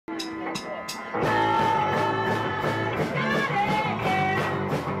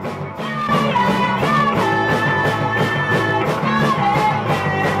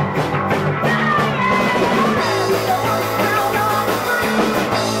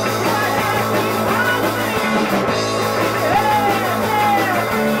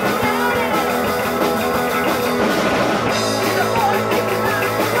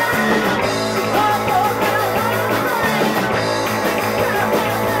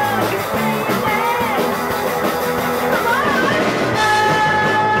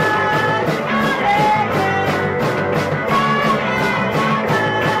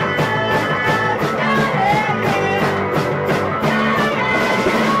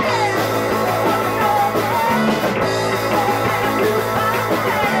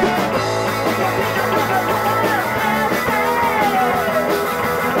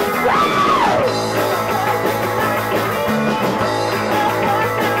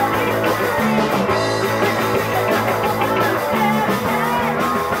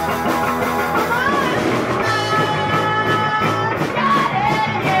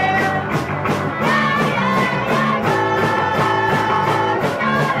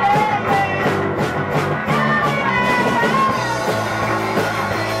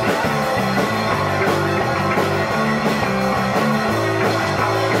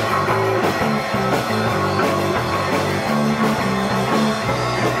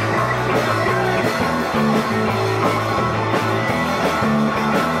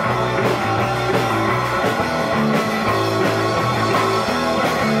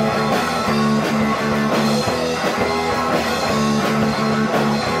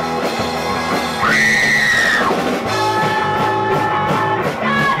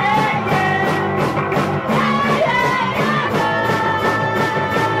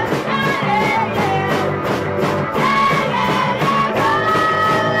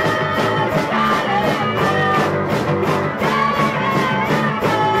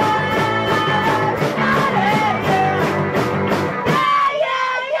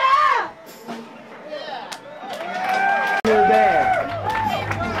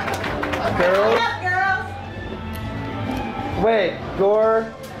Girls? Girls. Wait,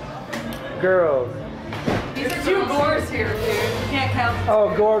 Gore, girls. These are 2 Gores here, dude. You can't count.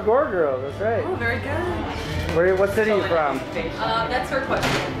 Oh, Gore girls. That's right. Oh, very good. What city are you from? That's her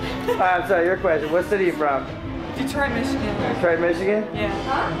question. I'm sorry, your question. What city are you from? Detroit, Michigan. Detroit, Michigan? Yeah.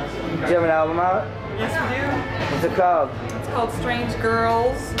 Do you have an album out? Yes, we do. What's it called? It's called Strange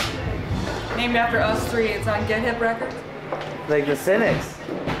Girls. Named after us 3. It's on Get Hip Records. Like the Cynics.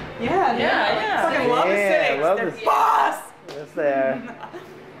 Yeah. Fucking love the Cynics. Love They're the boss. Yes, they are.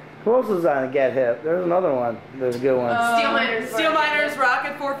 Who else was on Get Hip? There's another one. There's a good one. Steel Miners,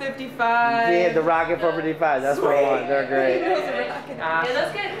 Rocket 455. Yeah, the Rocket 455. That's what I want. They're great. Yeah,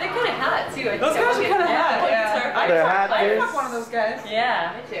 those guys, they're kind of hot too. those guys are kind of hot. Yeah. They're hot, I dude. fuck one of those guys.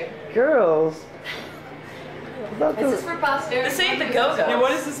 Yeah, me too. Girls. This is for posterity. This ain't the go-go. Yeah,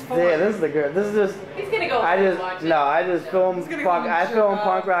 what is this for? Yeah, this is the girl. This is just. He's gonna go. I watch just film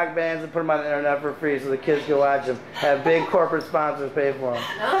punk rock bands and put them on the internet for free so the kids can watch them. Have big corporate sponsors pay for them.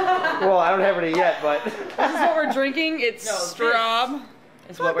 Well, I don't have any yet, but. This is what we're drinking. It's Straub.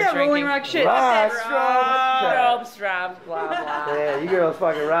 Is what we're drinking. Rolling Rock shit. Rock, Straub, blah blah. Yeah, you girls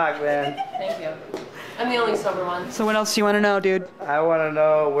fucking rock, man. Thank you. I'm the only sober one. So what else do you want to know, dude? I want to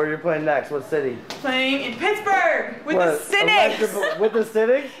know where you're playing next. What city? Playing in Pittsburgh with the Cynics. With the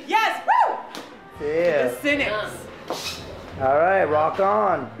Cynics? Yes, woo! Yeah. The Cynics. All right, rock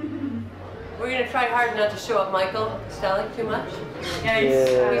on. We're gonna try hard not to show up Michael Stellick too much. Yeah,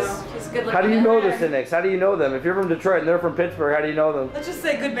 he's good looking. How do you know the Cynics? How do you know them? If you're from Detroit and they're from Pittsburgh, how do you know them? Let's just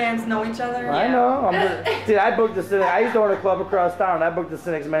say good bands know each other. I know. Dude, I booked the Cynics. I used to own a club across town. I booked the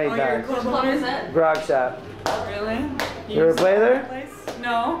Cynics many times. Which club is that? Grog Shop. Really? You ever play there?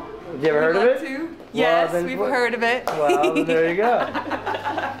 No. You ever heard of it? Yes, we've heard of it. Well, then there you go.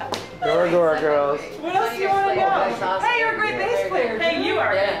 Gore girls. What else do you want to know? Hey, you're a great bass player. Hey, you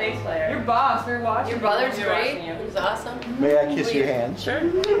are a great bass player. Your boss, we're watching. Your brother's great. He's awesome. May I kiss your hand? Sure.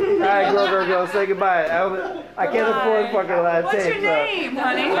 All right, Gore girls, say goodbye. I can't afford fucking a lot of What's tape. your name,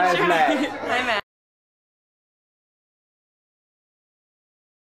 honey? Mine's Matt. Hi, Matt.